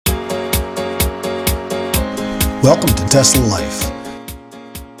Welcome to Tesla Life.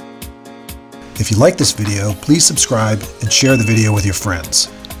 If you like this video, please subscribe and share the video with your friends.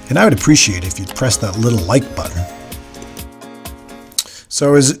 And I would appreciate it if you'd press that little like button. So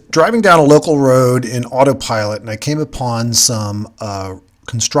I was driving down a local road in Autopilot and I came upon some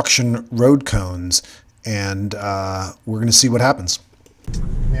construction road cones, and we're going to see what happens.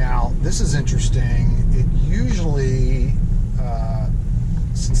 Now, this is interesting. It usually,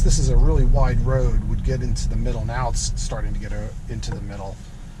 since this is a really wide road, would get into the middle. Now it's starting to get into the middle.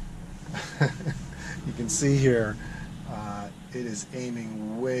 You can see here, it is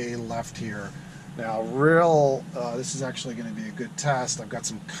aiming way left here. Now, this is actually going to be a good test. I've got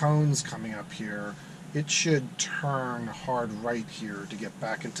some cones coming up here. It should turn hard right here to get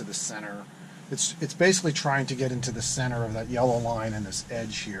back into the center. It's basically trying to get into the center of that yellow line and this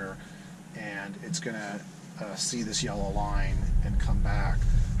edge here, and it's going to see this yellow line and come back.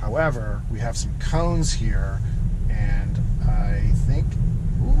 However, we have some cones here, and I think,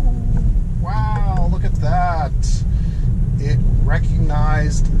 ooh, wow, look at that. It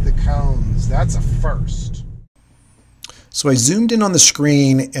recognized the cones. That's a first. So I zoomed in on the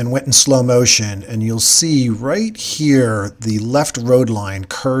screen and went in slow motion, and you'll see right here the left road line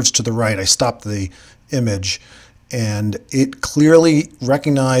curves to the right. I stopped the image and it clearly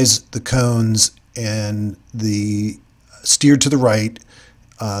recognized the cones and steered to the right.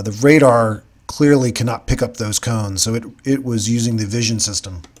 The radar clearly cannot pick up those cones, so it was using the vision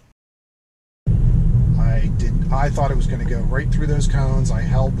system. I thought it was going to go right through those cones. I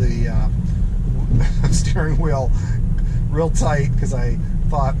held the steering wheel real tight because I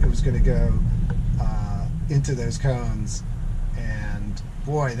thought it was going to go into those cones, and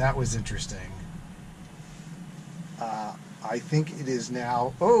boy, that was interesting. I think it is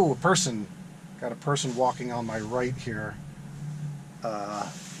now. Oh, got a person walking on my right here.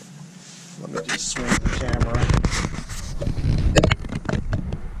 Let me just swing the camera.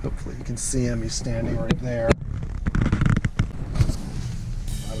 Hopefully you can see him. He's standing right there.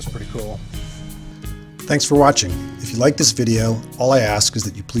 That was pretty cool. Thanks for watching. If you like this video, all I ask is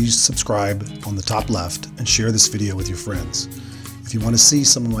that you please subscribe on the top left and share this video with your friends. If you want to see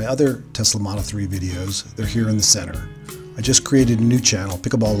some of my other Tesla Model 3 videos, they're here in the center. I just created a new channel,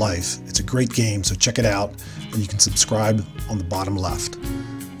 Pickleball Life. It's a great game, so check it out, and you can subscribe on the bottom left.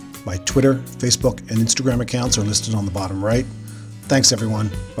 My Twitter, Facebook, and Instagram accounts are listed on the bottom right. Thanks everyone.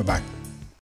 Bye-bye.